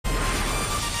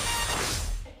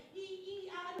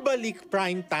Balik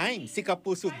prime time si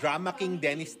Kapuso drama king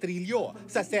Dennis Trillo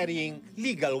sa seryeng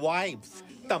Legal Wives.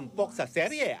 Tampok sa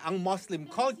serye ang Muslim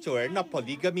culture na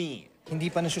polygamy. Hindi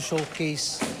pa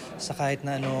na-showcase sa kahit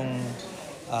na anong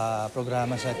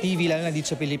programa sa TV, lalo na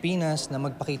dito sa Pilipinas, na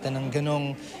magpakita ng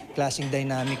ganong klaseng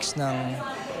dynamics ng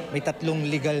may tatlong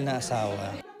legal na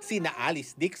asawa. Sina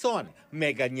Alice Dixon,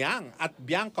 Megan Yang at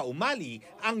Bianca Umali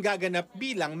ang gaganap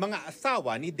bilang mga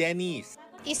asawa ni Dennis.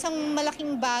 Isang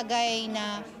malaking bagay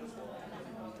na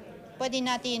pwede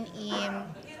natin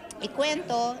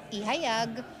ikwento,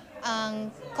 ihayag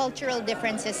ang cultural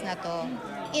differences na to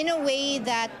in a way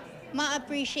that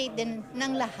ma-appreciate din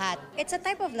ng lahat. It's a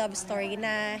type of love story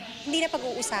na hindi na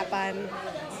pag-uusapan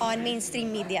on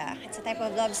mainstream media. It's a type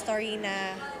of love story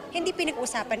na hindi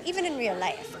pinag-uusapan even in real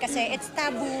life. Kasi it's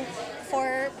taboo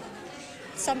for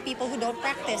some people who don't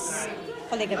practice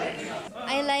polygamy.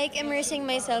 I like immersing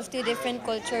myself to different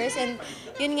cultures, and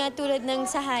yun nga tulad ng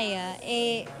sahaya,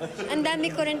 ang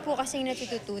dami ko rin po kasing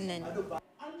natututunan.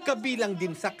 Kabilang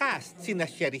din sa cast sina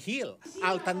Sherry Hill,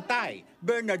 Al Tantay,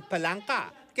 Bernard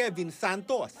Palanca, Kevin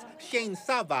Santos, Shane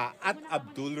Sava at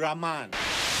Abdul Rahman.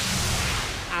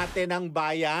 Ate ng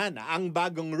Bayan, ang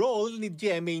bagong role ni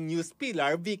GMA News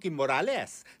pillar Vicky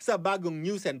Morales sa bagong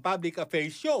News and Public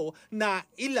Affairs show na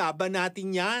Ilaban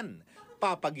Natin Yan.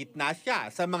 Papagitna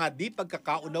siya sa mga di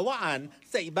pagkakaunawaan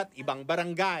sa iba't ibang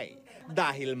barangay.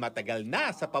 Dahil matagal na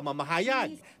sa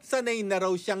pamamahayag, sanay na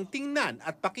raw siyang tingnan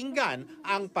at pakinggan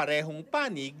ang parehong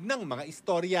panig ng mga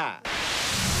istorya.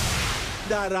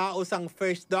 Daraos ang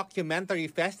first documentary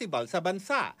festival sa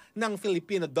bansa ng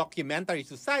Filipino Documentary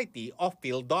Society of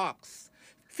PhilDocs.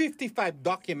 55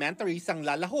 documentaries ang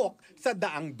lalahok sa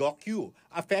Daang Docu,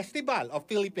 a festival of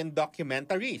Philippine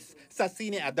documentaries sa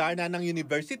Cine Adarna ng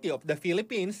University of the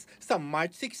Philippines sa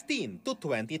March 16 to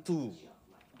 22.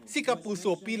 Si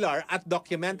Kapuso Pilar at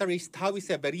documentarist Howie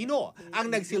Severino ang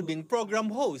nagsilbing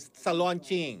program host sa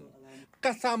launching.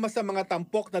 Kasama sa mga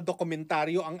tampok na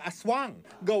dokumentaryo ang Aswang,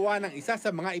 gawa ng isa sa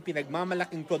mga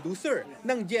ipinagmamalaking producer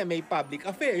ng GMA Public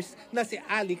Affairs na si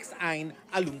Alex Ain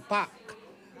Alumpak.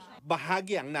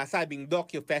 Bahagi ang nasabing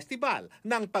docu-festival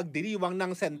ng pagdiriwang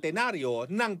ng sentenaryo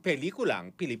ng pelikulang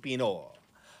Pilipino.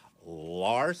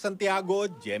 Lars Santiago,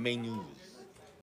 GMA News.